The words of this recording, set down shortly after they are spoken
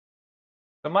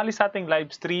Sumali sa ating live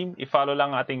stream, i-follow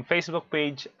lang ang ating Facebook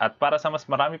page at para sa mas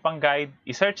marami pang guide,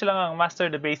 i-search lang ang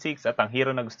Master the Basics at ang hero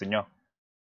na gusto nyo.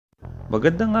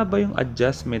 Maganda nga ba yung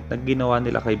adjustment na ginawa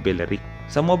nila kay Belerick?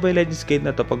 Sa Mobile Legends Guide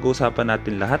na to, pag-uusapan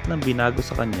natin lahat ng binago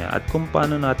sa kanya at kung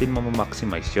paano natin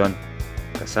mamaximize yon.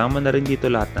 Kasama na rin dito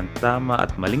lahat ng tama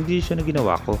at maling desisyon na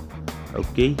ginawa ko.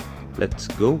 Okay, let's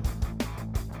go!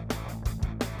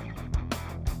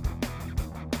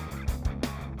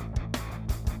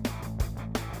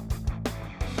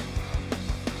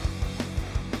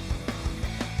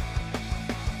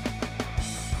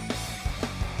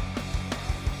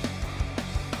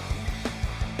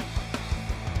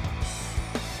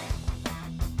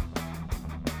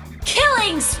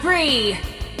 Killing spree!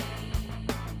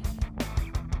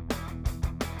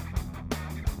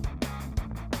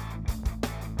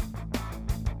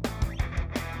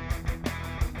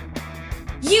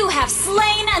 You have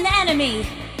slain an enemy!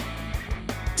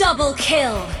 Double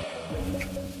kill!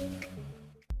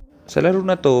 Sa laro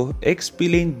na to, XP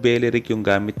lane Belerick yung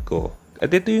gamit ko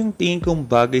at ito yung tingin kong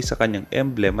bagay sa kanyang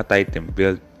emblem at item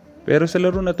build. Pero sa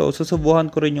laro na to, susubukan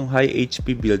ko rin yung high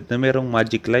HP build na merong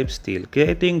magic lifesteal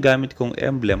kaya ito yung gamit kong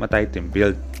emblem at item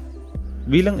build.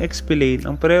 Bilang XP lane,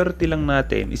 ang priority lang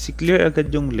natin is i-clear agad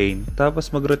yung lane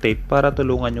tapos mag-rotate para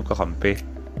tulungan yung kakampi.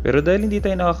 Pero dahil hindi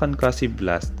tayo naka-concussive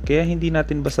blast, kaya hindi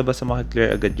natin basta-basta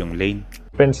maka-clear agad yung lane.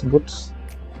 Defense boots.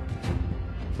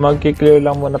 Mag-clear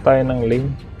lang muna tayo ng lane.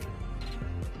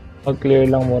 Mag-clear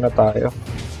lang muna tayo.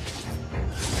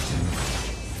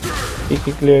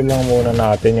 I-clear lang muna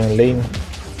natin yung lane.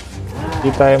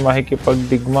 Hindi tayo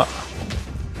makikipagdigma.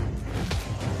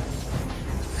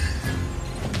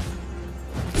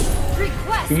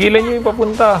 Pigilan nyo yung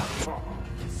papunta.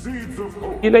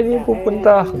 Pigilan nyo yung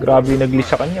pupunta. Grabe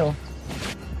nag-glitch sa kanya.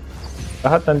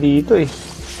 Lahat nandito eh.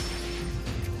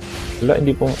 Wala,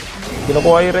 hindi po.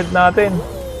 Kinukuha yung red natin.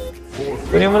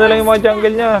 Kunin mo na lang yung mga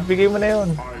jungle niya. Bigay mo na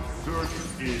yun.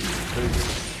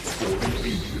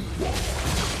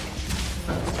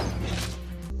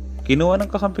 Kinuha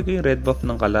ng kakampi ko yung red buff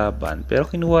ng kalaban pero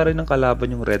kinuha rin ng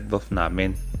kalaban yung red buff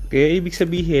namin. Kaya ibig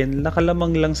sabihin,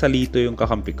 nakalamang lang sa lito yung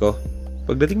kakampi ko.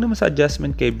 Pagdating naman sa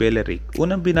adjustment kay Belerick,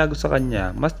 unang binago sa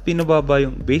kanya, mas pinababa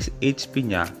yung base HP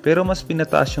niya pero mas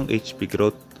pinataas yung HP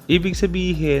growth. Ibig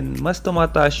sabihin, mas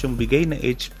tumataas yung bigay ng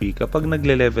HP kapag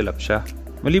nagle-level up siya.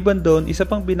 Maliban doon, isa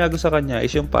pang binago sa kanya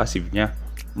is yung passive niya.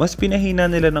 Mas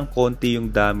pinahina nila ng konti yung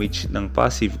damage ng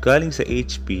passive galing sa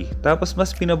HP, tapos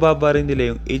mas pinababa rin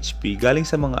nila yung HP galing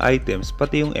sa mga items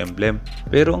pati yung emblem.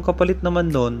 Pero ang kapalit naman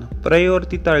nun,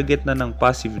 priority target na ng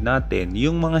passive natin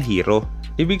yung mga hero.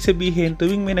 Ibig sabihin,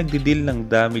 tuwing may nagdi-deal ng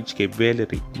damage kay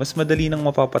Belerick, mas madali nang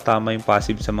mapapatama yung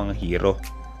passive sa mga hero.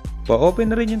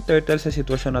 Pa-open na rin yung turtle sa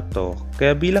sitwasyon na to,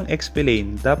 kaya bilang XP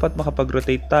lane, dapat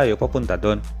makapag-rotate tayo papunta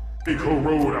doon.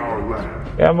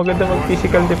 Kaya maganda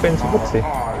mag-physical defense boots eh.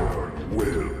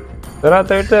 Tara,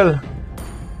 turtle.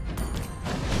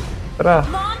 Tara.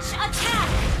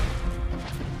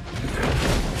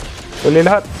 Huli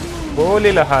lahat.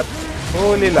 Huli lahat.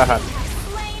 Huli lahat.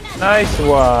 Nice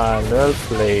one. Well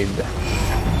played.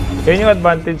 Yan yung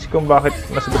advantage kung bakit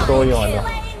mas gusto ko yung ano.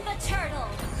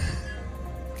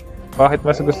 Bakit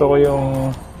mas gusto ko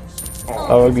yung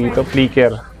tawag dito,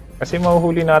 flicker. Kasi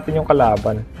mahuhuli natin yung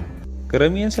kalaban.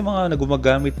 Karamihan sa mga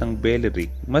nagumagamit ng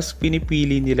Belerick, mas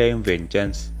pinipili nila yung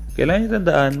Vengeance. Kailangan nyo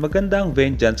tandaan, maganda ang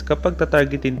Vengeance kapag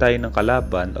tatargetin tayo ng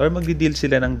kalaban or magdi-deal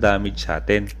sila ng damage sa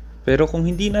atin. Pero kung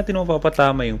hindi natin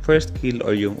mapapatama yung first kill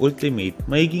or yung ultimate,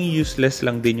 magiging useless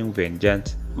lang din yung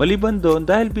Vengeance. Maliban doon,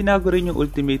 dahil binago rin yung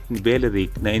ultimate ni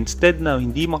Belerick na instead na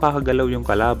hindi makakagalaw yung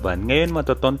kalaban, ngayon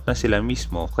matotont na sila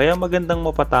mismo, kaya magandang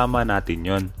mapatama natin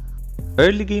yon.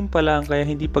 Early game pa lang kaya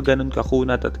hindi pa ganun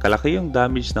kakunat at kalaki yung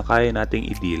damage na kaya nating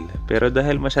i-deal. Pero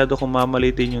dahil masyado kong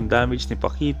mamalitin yung damage ni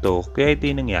Pakito, kaya ito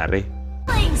yung nangyari.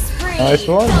 Nice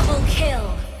one!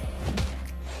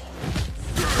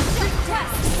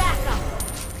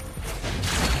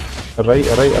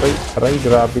 Aray,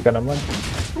 grabe ka naman.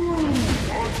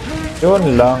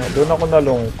 Yun lang, doon ako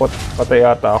nalungkot. Patay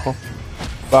ata ako.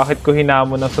 Bakit ko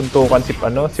hinamon ng suntukan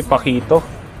si Pakito?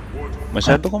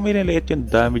 Masyado kong miniliit yung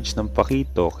damage ng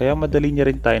Pakito kaya madali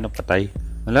niya rin tayo napatay.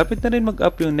 Malapit na rin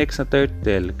mag-up yung next na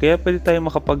turtle kaya pwede tayo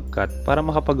makapag-cut para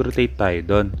makapag-rotate tayo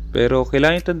doon. Pero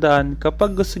kailangan nyo tandaan,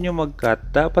 kapag gusto nyo mag-cut,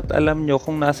 dapat alam nyo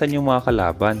kung nasan yung mga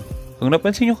kalaban. Kung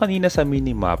napansin nyo kanina sa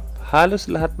minimap,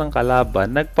 halos lahat ng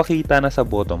kalaban nagpakita na sa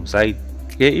bottom side.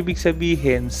 Kaya ibig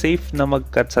sabihin, safe na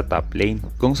mag-cut sa top lane.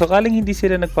 Kung sakaling hindi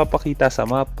sila nagpapakita sa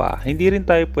mapa, hindi rin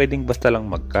tayo pwedeng basta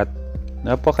lang mag-cut.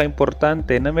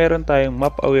 Napaka-importante na meron tayong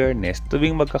map awareness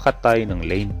tuwing magkakat tayo ng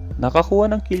lane. Nakakuha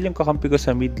ng kill yung kakampi ko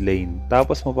sa mid lane,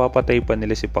 tapos mapapatay pa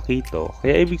nila si Pakito,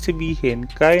 kaya ibig sabihin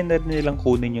kaya na rin nilang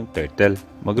kunin yung turtle.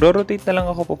 Magro-rotate na lang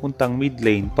ako papuntang mid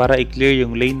lane para i-clear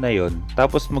yung lane na yon,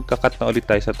 tapos magka-cut na ulit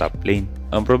tayo sa top lane.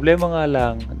 Ang problema nga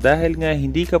lang, dahil nga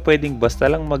hindi ka pwedeng basta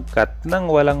lang mag-cut nang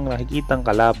walang nakikitang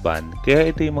kalaban,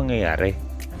 kaya ito yung mangyayari.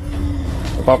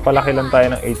 Papalaki lang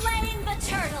tayo ng HP.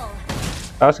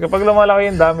 Tapos kapag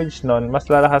lumalaki yung damage nun, mas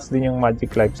lalakas din yung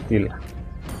magic lifesteal.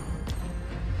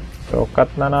 So,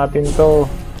 cut na natin to.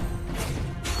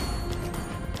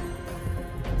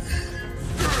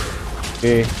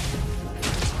 Okay.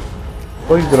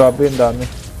 Uy, grabe yung dami.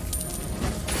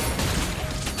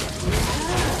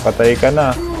 Patay ka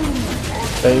na.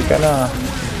 Patay ka na.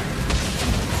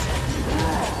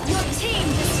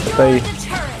 Patay.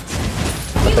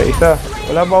 Patay isa.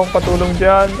 Wala ba akong patulong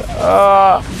dyan?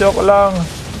 Joke lang.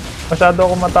 Masyado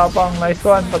akong matapang. Nice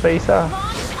one. Patay isa.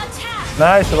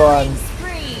 Nice one.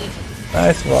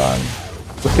 Nice one.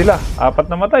 So sila, 4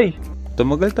 na matay.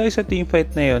 Tumagal tayo sa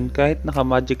teamfight na yon kahit naka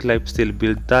magic lifesteal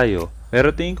build tayo.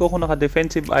 Pero tingin ko kung naka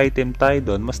defensive item tayo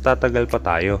doon, mas tatagal pa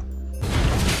tayo.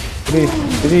 Bilis,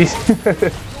 bilis.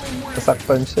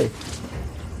 Nasaktan siya eh.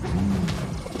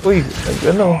 Uy,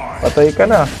 ano, patay ka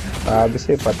na. Sabi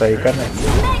siya, patay ka na.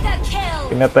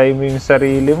 Pinatay mo yung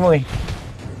sarili mo eh.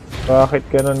 Bakit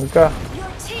ganun ka?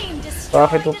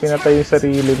 Bakit mo pinatay yung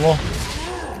sarili mo?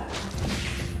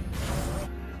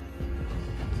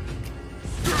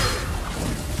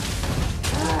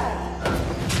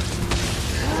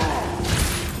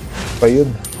 Pa yun.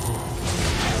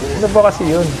 Ano ba kasi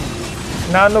yun?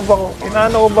 Inaano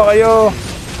ko ba kayo?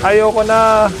 Ayoko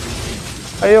na.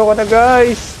 Ayoko na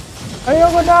guys.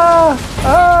 Ayoko na.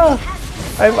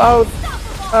 I'm out.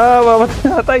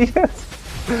 Mamatay siya.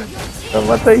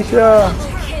 Mamatay siya.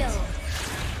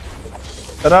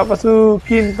 Tara,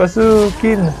 pasukin.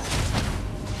 Pasukin.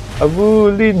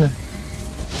 Abulin.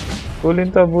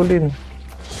 Abulin to, abulin.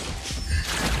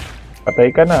 Patay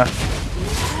ka na.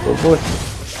 Ubus.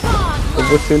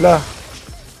 Ubus sila.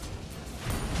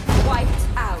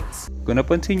 Kung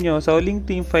napansin nyo, sa uling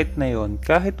teamfight na yon,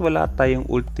 kahit wala tayong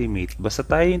ultimate, basta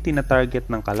tayo yung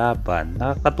tinatarget ng kalaban,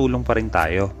 nakakatulong pa rin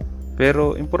tayo.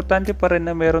 Pero importante pa rin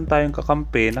na meron tayong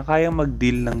kakampi na kayang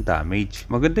mag-deal ng damage.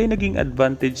 Maganda yung naging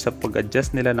advantage sa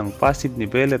pag-adjust nila ng passive ni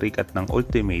Belerick at ng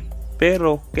ultimate.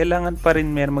 Pero kailangan pa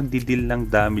rin meron magdi-deal ng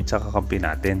damage sa kakampi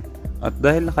natin. At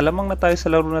dahil nakalamang na tayo sa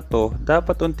laro na to,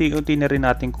 dapat unti-unti na rin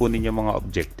natin kunin yung mga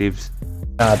objectives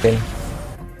natin.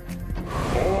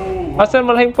 Asan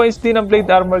malaking points din ang blade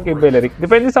armor kay Belerick?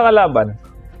 Depende sa kalaban.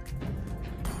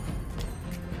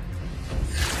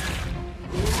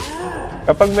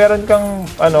 Kapag meron kang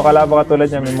kalaban katulad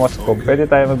niya may Moscow, pwede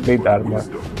tayo mag blade armor.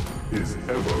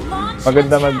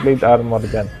 Maganda mag blade armor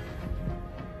dyan.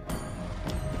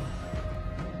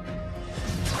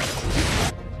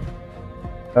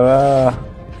 Tara.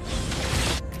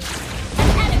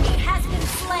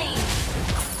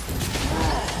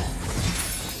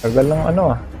 Tagal lang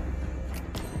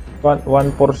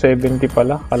 1470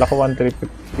 pala. Kala ko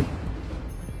 1350.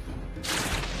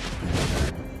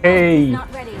 Hey!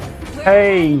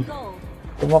 Hey!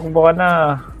 Tumakbo ka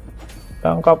na.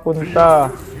 Saan ka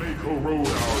punta?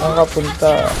 Saan ka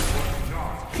punta?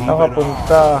 Saan ka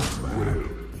punta?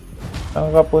 Saan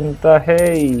ka punta?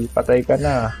 Hey! Patay ka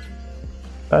na.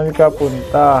 Saan ka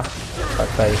punta?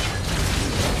 Patay.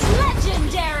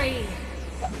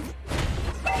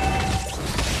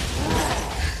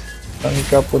 Saan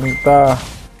ka punta?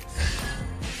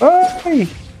 Ay!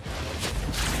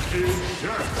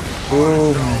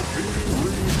 Boom!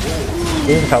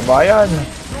 Boom! Sabayan!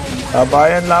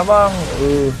 Sabayan lamang!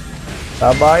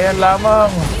 Sabayan lamang!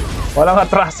 Walang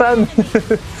atrasan!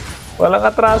 Walang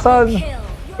atrasan!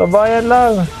 Sabayan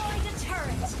lang!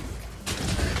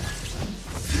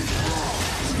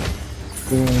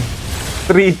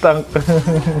 Three tank!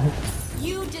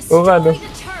 Oo nga no?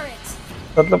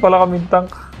 Tatlo pala kaming tank.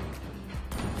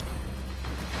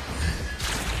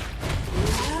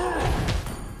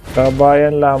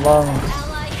 Kabayan lamang.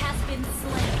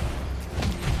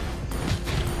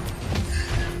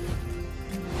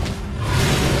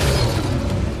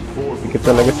 Dikit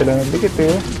talaga sila ng dikit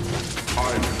eh.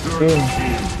 In.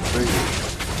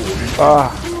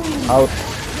 Out.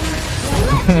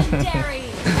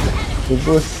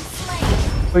 Bubus.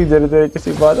 Uy, dire-diretso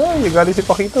si Bado. Ay, galing si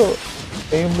Pakito.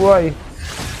 Ay, yung buhay.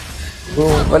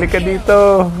 Balik ka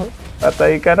dito.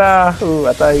 Atay ka na.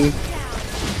 Atay.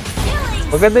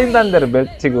 Maganda yung Thunderbelt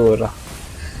siguro.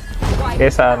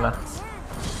 Kesa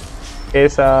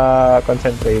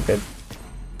concentrated.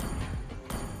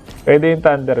 Pwede yung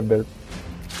Thunderbelt.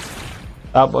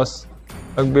 Tapos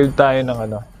mag-build tayo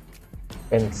ng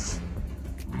Defense.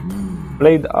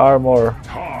 Blade armor.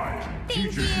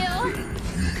 Thank you.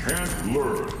 You can't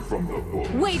learn from the book.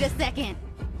 Wait a second.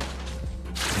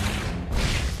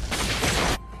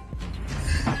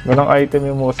 Walang item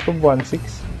yung Moskov, 1-6.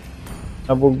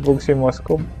 Nabugbog si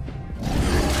Moskov.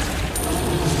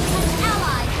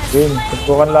 Game,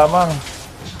 tutukan lamang.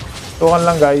 Tutukan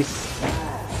lang guys.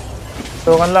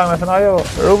 Tutukan lang, nasa na kayo?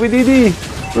 Ruby Didi!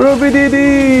 Ruby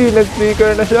Didi!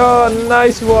 Nag-flicker na siya!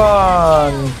 Nice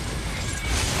one!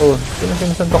 Oh, sino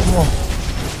sinusuntok mo?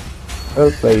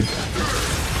 Well played.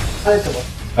 Ano ito ba?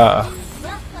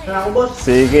 Wala ako, boss.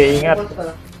 Sige, ingat. Boss,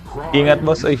 pala. Ingat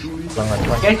boss. Ay, langat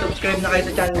man. Guys, subscribe na kayo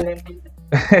sa channel na yun.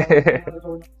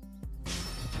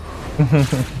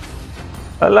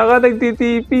 Wala ka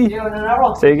nagtitipi. Hindi, wala na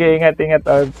ako. Sige, ingat.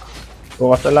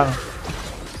 Bukas na lang.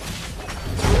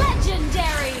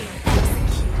 Legendary.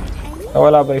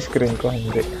 Nawala ba yung screen ko?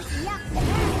 Hindi.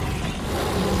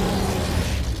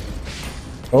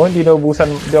 Oo, hindi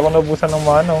ako naubusan ng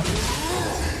mana.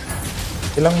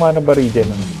 Ilang mana ba regen?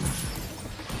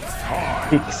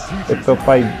 6. Ito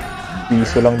 5.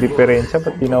 Piso lang diferensya.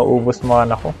 Ba't di nauubos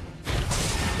mana ko?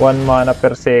 1 mana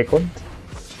per second.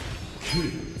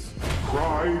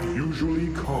 Pride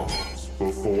usually comes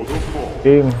before the fall.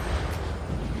 Game.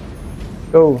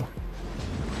 Go.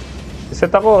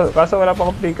 Set ako. Kaso wala pa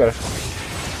akong flicker.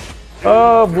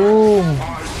 Oh, boom!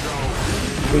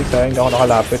 Okay, sayang hindi ako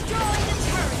nakalapit.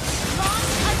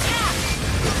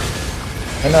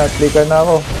 Ayan na, flicker na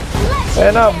ako.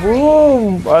 Ayan na,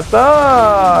 boom!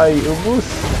 Patay! Ubus!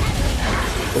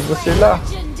 Ubus sila.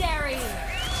 Legendary.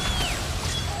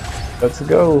 Let's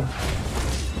go.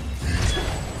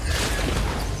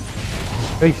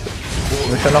 Ay,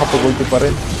 hindi siya nakapag-ulti pa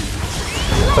rin.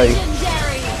 Patay.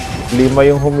 Legendary. 5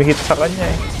 yung humihit sa kanya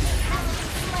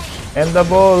eh. End the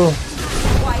ball.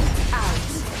 Wiped out.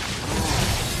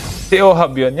 Si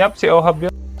Ohab yun. Yap, si Ohab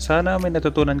yun. Sana may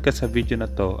natutunan ka sa video na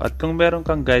to at kung meron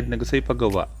kang guide na gusto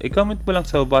ipagawa, i-comment mo lang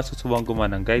sa baba, susubukan gumawa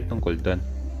ng guide tungkol doon.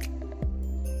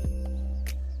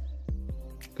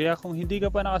 Kaya kung hindi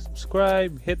ka pa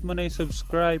nakasubscribe, hit mo na yung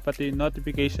subscribe pati yung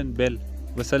notification bell.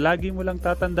 Basta lagi mo lang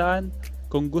tatandaan,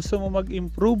 kung gusto mo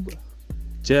mag-improve,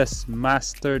 just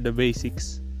master the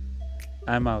basics.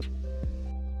 I'm out.